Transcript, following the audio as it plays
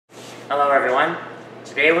Hello everyone.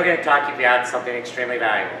 Today we're going to talk to you about something extremely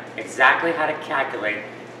valuable. Exactly how to calculate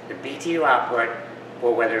the BTU output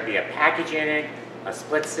for whether it be a package unit, a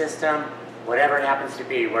split system, whatever it happens to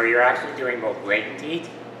be, where you're actually doing both latent heat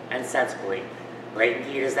and sensible heat. Latent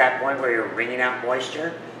heat is that point where you're wringing out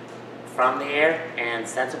moisture from the air, and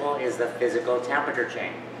sensible is the physical temperature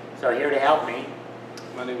change. So here to help me,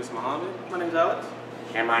 my name is Mohammed. My name is Alex.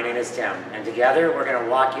 And my name is Tim. And together we're going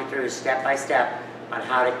to walk you through step by step on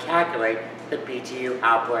how to calculate the BTU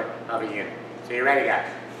output of a unit. So you ready, guys?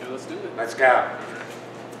 Yeah, let's do it. Let's go.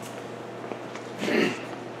 So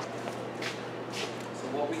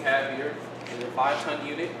what we have here is a 5-ton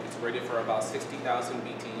unit. It's rated for about 60,000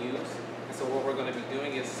 BTUs. And so what we're going to be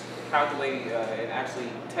doing is calculating and actually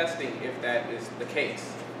testing if that is the case.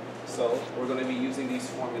 So we're going to be using these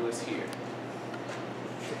formulas here.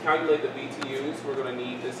 To calculate the BTUs, we're going to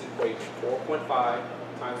need this equation, 4.5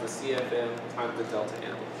 times the CFM times the delta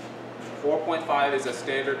M. 4.5 is a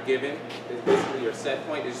standard given. It's basically your set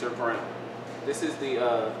point is your ground. This is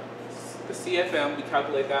the CFM. We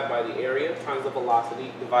calculate that by the area times the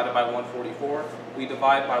velocity divided by 144. We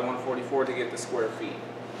divide by 144 to get the square feet.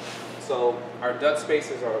 So our duct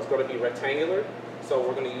spaces are going to be rectangular. So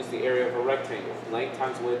we're going to use the area of a rectangle. Length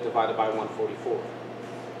times width divided by 144.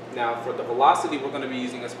 Now for the velocity, we're going to be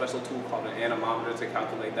using a special tool called an anemometer to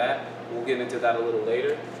calculate that. We'll get into that a little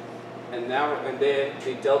later. And then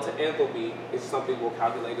the delta enthalpy is something we'll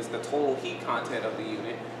calculate as the total heat content of the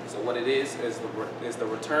unit. So what it is the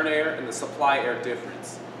return air and the supply air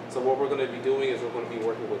difference. So what we're going to be doing is we're going to be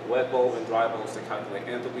working with wet bulb and dry bulbs to calculate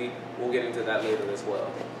enthalpy. We'll get into that later as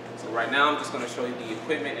well. So right now I'm just going to show you the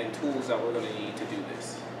equipment and tools that we're going to need to do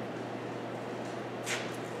this.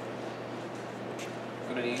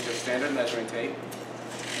 You're going to need your standard measuring tape. You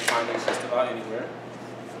can find these just about anywhere.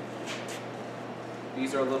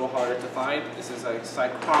 These are a little harder to find. This is a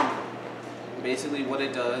psychrometer. Basically what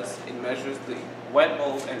it does, it measures the wet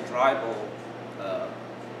bulb and dry bulb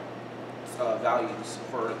values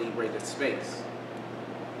for the rated space.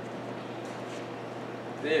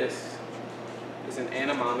 This is an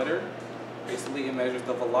anemometer. Basically it measures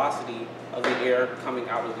the velocity of the air coming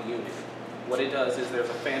out of the unit. What it does is there's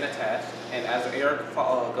a fan attached, and as the air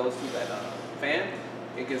goes through that fan,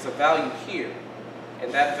 it gives a value here.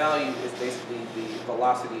 And that value is basically the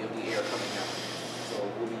velocity of the air coming out.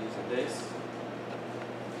 So we'll be using this.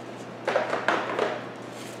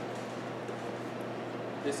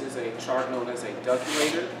 This is a chart known as a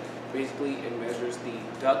ductulator. Basically, it measures the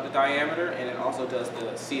duct diameter, and it also does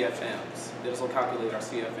the CFMs. This will calculate our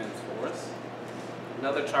CFMs for us.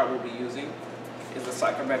 Another chart we'll be using is the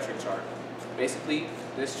psychrometric chart. Basically,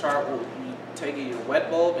 this chart will be taking your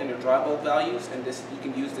wet bulb and your dry bulb values, and you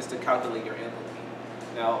can use this to calculate your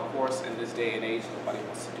enthalpy. Now, of course, in this day and age, nobody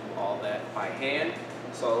wants to do all that by hand,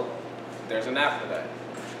 so there's an app for that.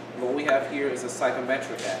 What we have here is a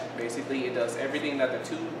psychrometric app. Basically, it does everything that the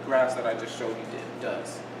two graphs that I just showed you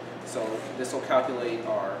does. So this will calculate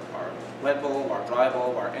our wet bulb, our dry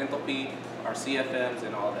bulb, our enthalpy, our CFMs,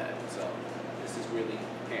 and all that. So this is really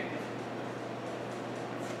handy.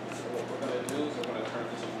 So what we're going to do is we're going to turn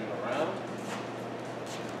this unit around.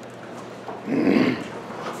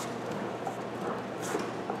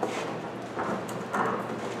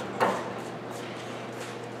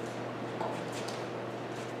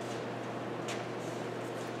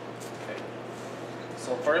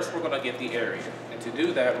 So first we're going to get the area, and to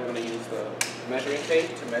do that we're going to use the measuring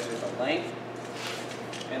tape to measure the length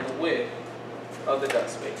and the width of the duct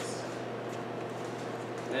space.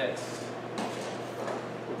 Next,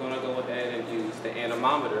 we're going to go ahead and use the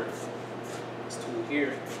anemometer, this tool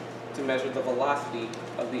here, to measure the velocity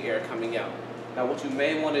of the air coming out. Now what you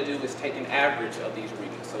may want to do is take an average of these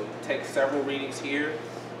readings. So take several readings here,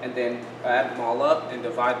 and then add them all up and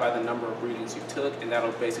divide by the number of readings you took, and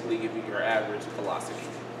that'll basically give you your average velocity.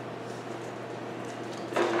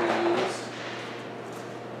 And we use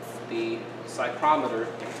the psychrometer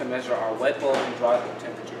to measure our wet bulb and dry bulb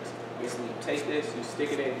temperatures. Basically, you take this, you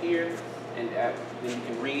stick it in here, and then you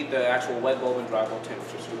can read the actual wet bulb and dry bulb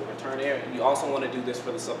temperatures for the return air. And you also want to do this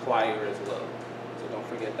for the supply air as well. So don't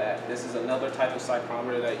forget that. This is another type of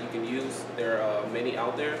psychrometer that you can use. There are many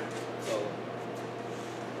out there.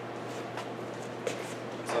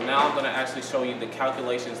 So now I'm going to actually show you the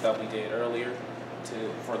calculations that we did earlier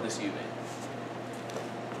for this unit.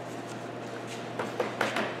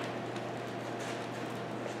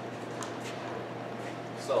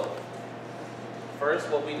 So first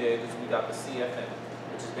what we did is we got the CFM,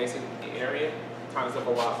 which is basically the area times the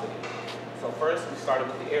velocity. So first we started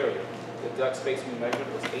with the area. The duct space we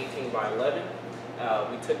measured was 18 by 11.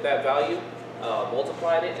 We took that value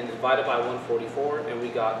multiplied it and divided by 144, and we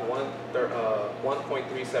got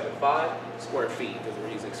 1.375 square feet because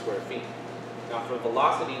we're using square feet. Now for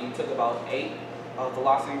velocity, we took about 8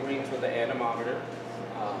 velocity readings with the anemometer.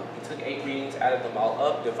 We took 8 readings, added them all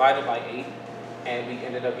up, divided by 8, and we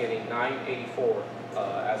ended up getting 984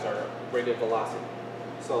 as our rated velocity.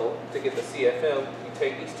 So to get the CFM, we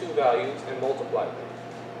take these two values and multiply them,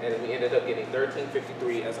 and we ended up getting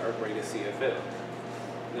 1353 as our rated CFM.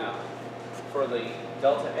 Now, for the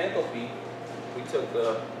delta enthalpy, we took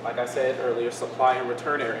the, like I said earlier, supply and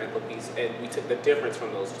return air enthalpies, and we took the difference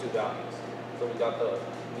from those two values. So we got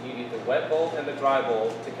we need the wet bulb and the dry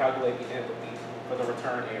bulb to calculate the enthalpy for the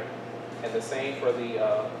return air, and the same for the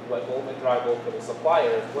wet bulb and dry bulb for the supply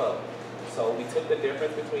air as well. So we took the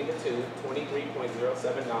difference between the two,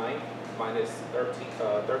 23.079 minus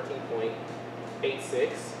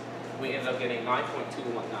 13.86. We ended up getting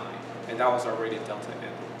 9.219, and that was our rated delta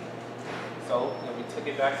enthalpy. So then we took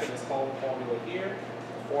it back to this whole formula here,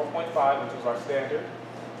 4.5, which was our standard,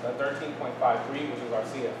 the 13.53, which was our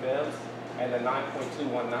CFMs, and the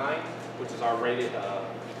 9.219, which is our rated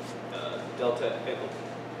delta enthalpy.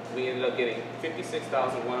 We ended up getting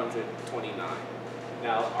 56,129.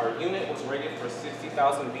 Now, our unit was rated for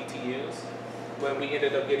 60,000 BTUs. When we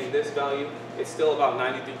ended up getting this value, it's still about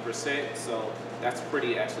 93%, so that's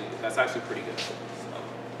actually pretty good.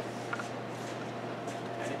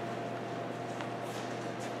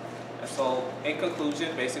 So in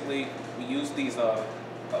conclusion, basically, we used these,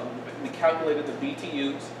 we calculated the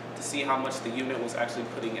BTUs to see how much the unit was actually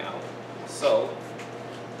putting out. So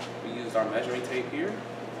we used our measuring tape here.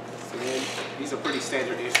 And these are pretty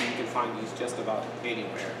standard issue. You can find these just about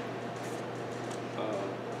anywhere.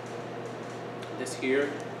 This here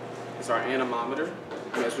is our anemometer.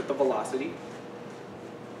 We measured the velocity.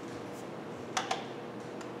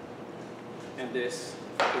 And this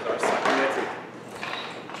is our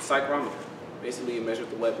psychrometer. Basically, it measures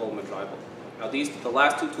the wet bulb and dry bulb. Now, the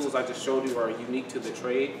last two tools I just showed you are unique to the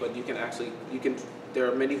trade, but there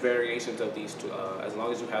are many variations of these two. As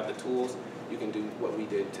long as you have the tools, you can do what we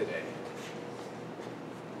did today.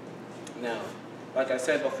 Now, like I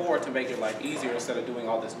said before, to make your life easier, instead of doing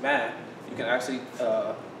all this math, you can actually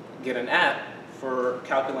get an app for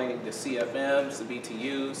calculating the CFMs, the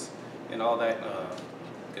BTUs, and all that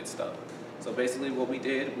good stuff. So basically what we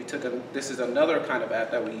did, this is another kind of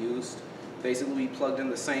app that we used. Basically we plugged in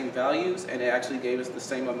the same values and it actually gave us the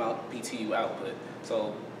same amount of BTU output.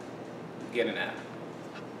 So get an app.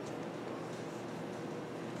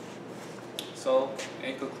 So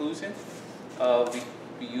in conclusion,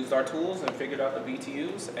 we used our tools and figured out the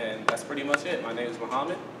BTUs, and that's pretty much it. My name is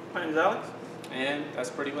Muhammad. My name is Alex. And that's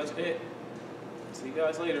pretty much it. See you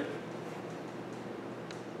guys later.